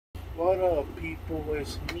What up, people?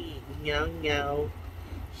 It's me, Yang Yang.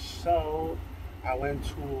 So, I went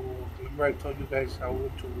to, remember I told you guys I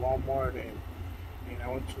went to Walmart and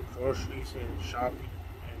I went to groceries and shopping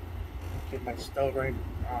and get my stuff right,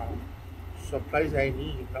 supplies I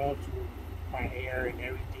need, to my hair and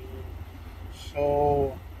everything.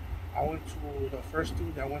 So, I went to, the first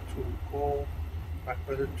thing I went to go, my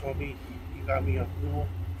brother told me he got me a new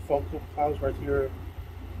focal pause right here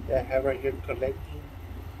that I have right here collecting,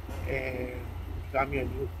 and he got me a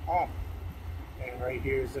new pump. And right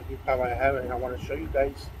here is the new pump I have, and I want to show you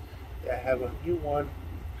guys that I have a new one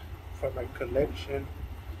for my collection.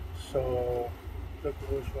 So look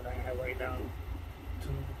at which one I have right now.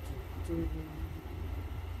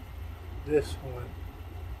 This one.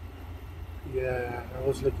 Yeah, I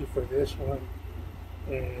was looking for this one,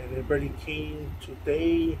 and it already came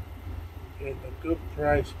today in a good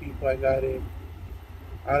price, people. I got it.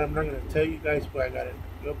 I'm not gonna tell you guys, but I got it at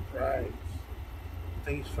a good price.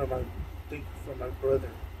 Thanks for my thank you for my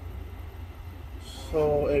brother.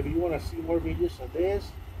 So if you want to see more videos of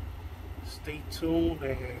this, stay tuned,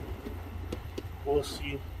 and we'll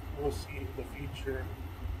see in the future.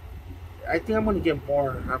 I think I'm gonna get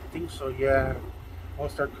more. I think so. Yeah, I'll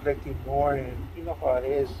start collecting more, and you know how it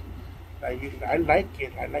is. I like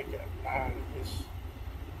it. I like it a lot.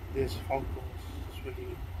 This Funko is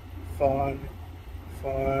really fun.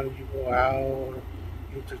 Fun. You go out,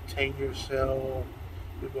 you entertain yourself.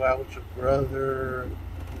 You go out with your brother,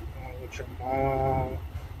 with your mom.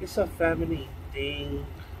 It's a family thing.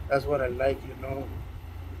 That's what I like.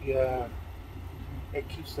 Yeah, it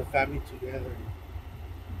keeps the family together.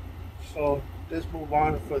 So let's move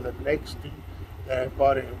on for the next thing that I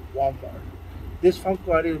bought it in Walmart. This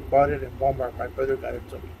Funko I didn't bought it in Walmart. My brother got it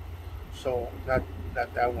to me. So not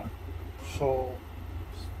that one. So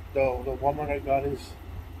the Walmart I got is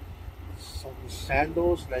some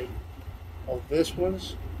sandals like of this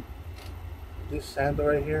ones. This sandal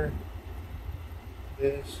right here.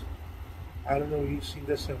 This, I don't know if you've seen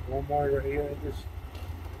this in Walmart right here. This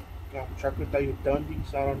Chocolate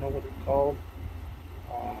Dundies. I don't know what it's called.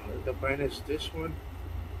 The brand is this one.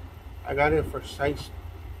 I got it for size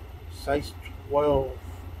 12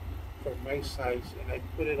 for my size, and I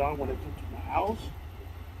put it on when I came to my house.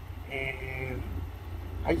 And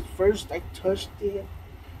I touched it,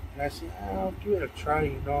 and I said, I'll give it a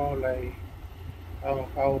try. Like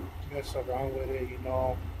I'll mess around with it.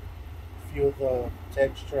 Feel the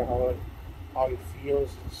texture, how it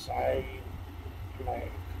feels inside.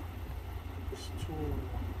 Like it's too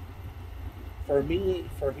for me.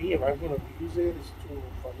 If I'm gonna use it, it's too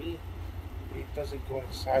for me. It doesn't go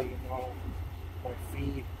inside, my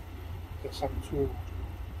feet because I'm too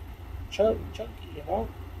chunky.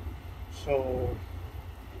 So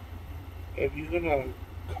if you're gonna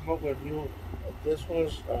come up with new, this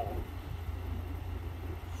one's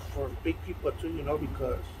for big people too,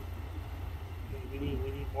 because we need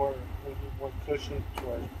more cushion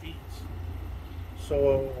to our feet.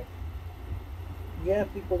 So yeah,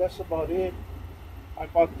 people, that's about it. I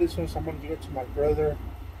bought this one, so I'm gonna give it to my brother.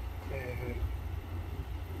 And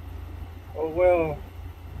oh well,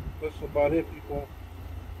 that's about it, people.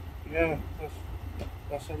 Yeah,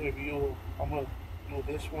 that's a review. I'm gonna do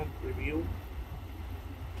this one review.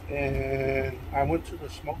 And I went to the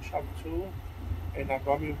smoke shop too, and I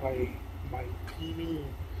got me my cleaning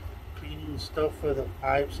stuff for the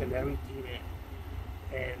pipes and everything,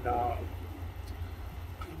 and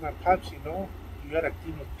clean my pipes. You gotta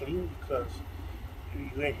keep them clean because you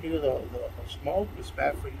can hear the smoke. It's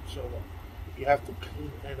bad for you, so you have to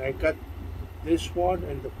clean. And I got this one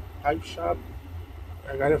in the pipe shop.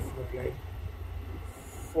 I got it for like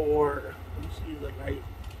let me see the light.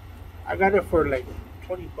 I got it for like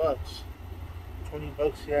 $20.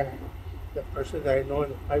 $20, yeah. The person that I know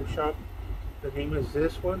in the pipe shop, the name is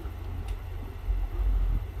this one.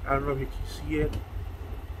 I don't know if you can see it.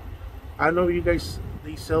 I don't know if you guys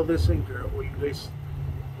they sell this in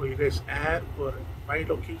where you guys at, but my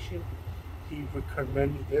location, he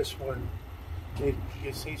recommended me this one. It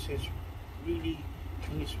says it's really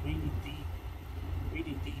deep,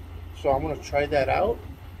 really deep. So I'm gonna try that out,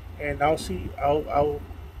 and I'll see.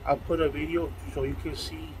 I'll put a video so you can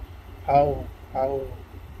see how how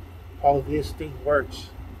how this thing works.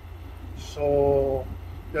 So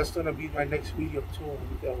that's gonna be my next video too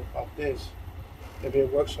about this, if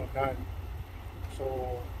it works or not.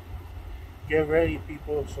 So get ready,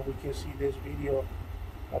 people, so we can see this video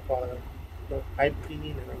about the pipe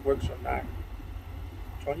cleaning and it works or not.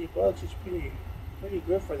 $20 is pretty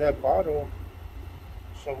good for that bottle.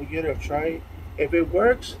 So we get to try it. If it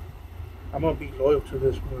works, I'm gonna be loyal to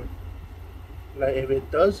this one. Like if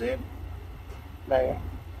it doesn't, like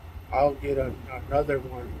I'll get another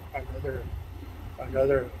one, another,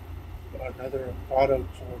 another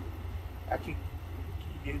product. So actually,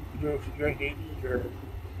 you're hating your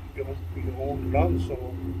own lungs,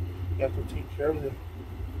 so you have to take care of them.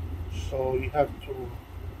 So you have to.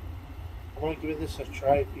 I'm gonna give this a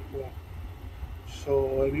try, people.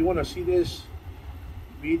 So if you want to see this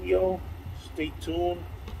video, stay tuned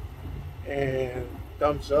and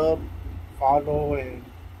thumbs up, follow, and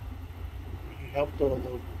you help the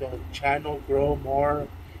channel grow more.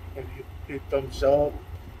 If you hit thumbs up,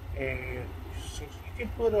 and so you can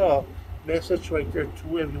put a message right there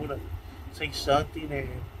too if you want to say something, and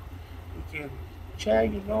you can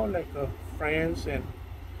chat, like friends, and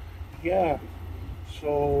yeah.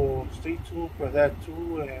 So stay tuned for that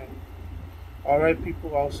too, and all right,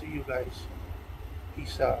 people, I'll see you guys.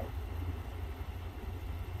 Peace out.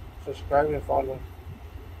 Subscribe and follow.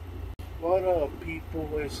 What up, people?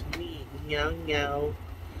 It's me, Young Yao.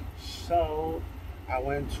 So I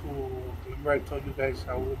went to. Remember I told you guys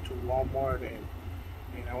I went to Walmart, and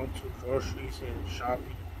I went to groceries and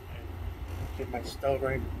shopping and get my stuff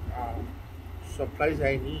right. Supplies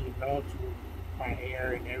I need, to my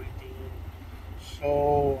hair and everything.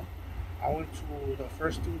 So I went to the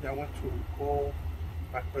first thing I went to go.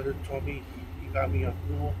 My brother told me he got me a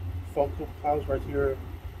new Focal Pals right here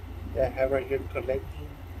that I have right here collecting,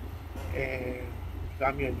 and he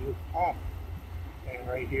got me a new pop. And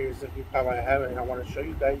right here is the new pop I have, and I want to show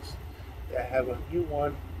you guys that I have a new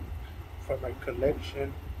one for my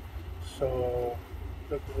collection. So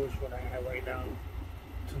look at which one I have right now.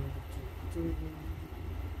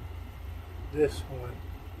 This one.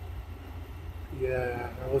 Yeah,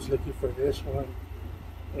 I was looking for this one,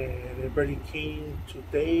 and it already came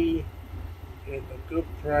today in a good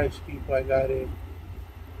price, people. I got it.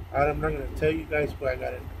 I'm not gonna tell you guys, but I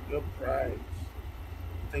got it at a good price.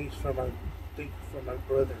 Thanks for my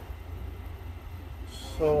brother.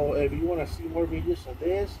 So if you want to see more videos of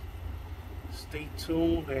this, stay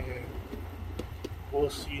tuned, and we'll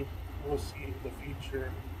see. We'll see in the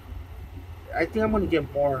future. I think I'm gonna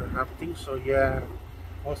get more. I think so. Yeah,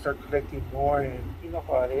 I'll start collecting more, and you know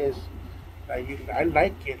how it is. I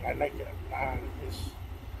like it. I like it a lot.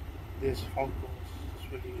 This Funko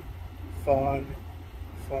is really fun.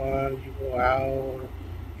 You go out,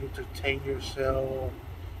 you entertain yourself.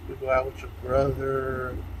 You go out with your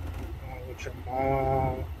brother, with your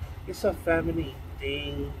mom. It's a family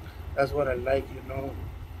thing. That's what I like.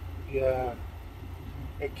 Yeah,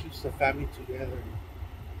 it keeps the family together.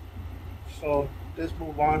 So let's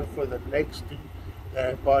move on for the next thing that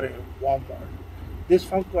I bought it in Walmart. This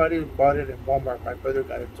Funko I didn't bought it in Walmart. My brother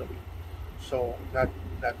got it to me. So not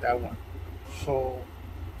that one. So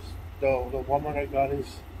the Walmart I got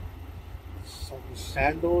is some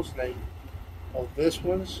sandals like of this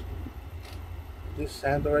ones. This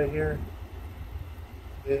sandal right here.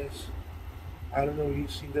 This, I don't know if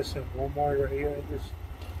you've seen this in Walmart right here. This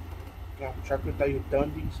Crocodile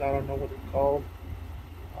Dundees. I don't know what it's called.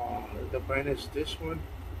 The brand is this one.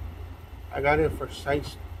 I got it for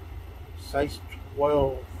size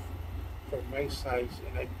 12 for my size,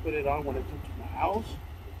 and I put it on when I came to my house.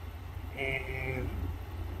 And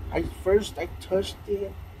I touched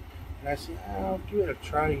it, and I said, I'll give it a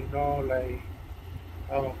try. Like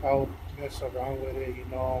I'll mess around with it.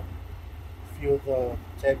 Feel the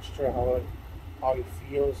texture, how it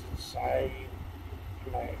feels inside.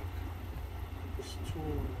 Like it's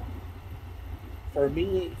too. For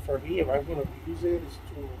me, if I'm gonna use it, it's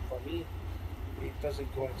too. For me, it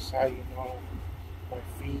doesn't go inside, my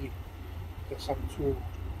feet, because I'm too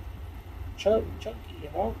chunky.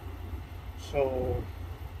 So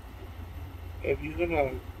if you're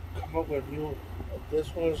gonna come up with new,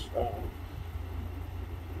 this one's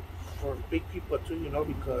for big people too,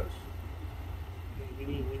 because we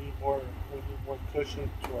need more cushion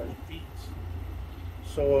to our feet.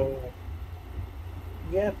 So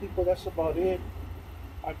yeah, people, that's about it.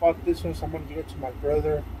 I bought this one, so I'm gonna give it to my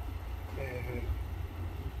brother. And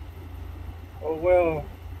oh well,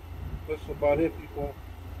 that's about it, people.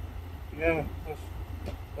 Yeah,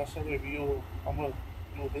 that's a review. I'm gonna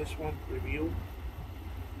do this one review.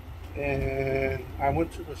 And I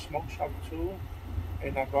went to the smoke shop too,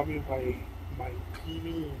 and I got me my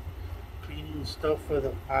cleaning stuff for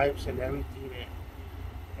the pipes and everything,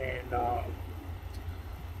 and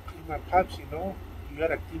clean my pipes. You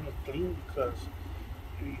gotta keep them clean because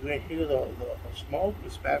you hear the smoke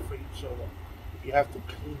is bad for you, so you have to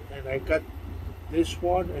clean. And I got this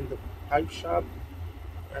one in the pipe shop.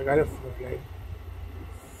 I got it let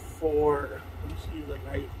me see the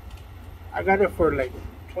light. I got it for like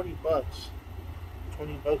 $20.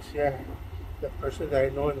 $20, yeah. The person that I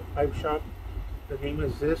know in the pipe shop, The name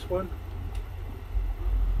is this one.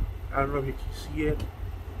 I don't know if you can see it.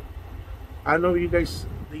 I don't know if you guys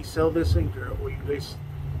they sell this in your where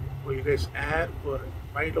you guys at, but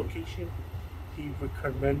my location he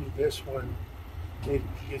recommended me this one. It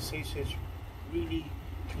says really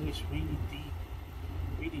it's really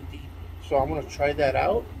deep. So I'm gonna try that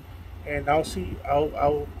out, and I'll see.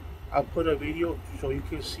 I'll put a video so you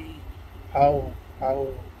can see how how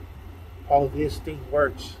how this thing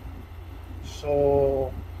works.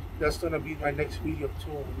 So that's gonna be my next video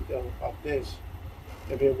too of this,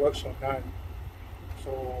 if it works or not.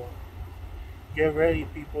 So get ready,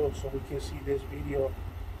 people, so we can see this video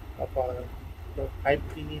about the pipe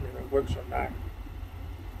cleaning and it works or not.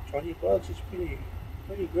 $20 is pretty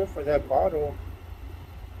good for that bottle.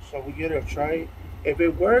 So we gotta try it. If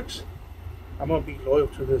it works, I'm gonna be loyal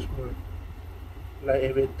to this one. Like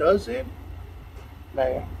if it doesn't,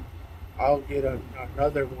 like I'll get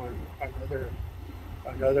another one, another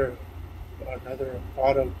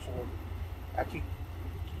product. So I keep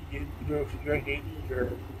you're hating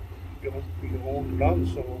your own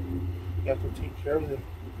lungs, so you have to take care of them.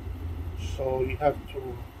 So you have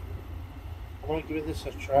to. I'm gonna give this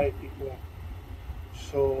a try, people.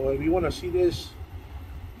 So if you want to see this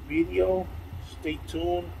video, stay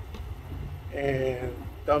tuned and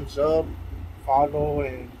thumbs up, follow,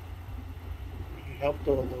 and you help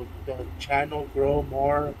the channel grow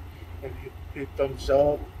more if you hit thumbs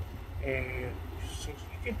up. And so you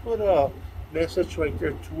can put a message right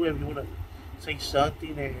there too if you want to say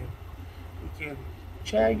something, and we can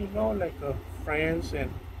chat, like friends.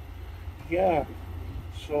 And yeah,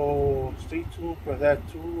 so stay tuned for that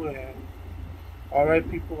too. And all right,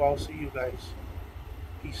 people, I'll see you guys.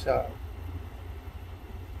 Peace out.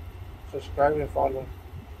 Subscribe and follow.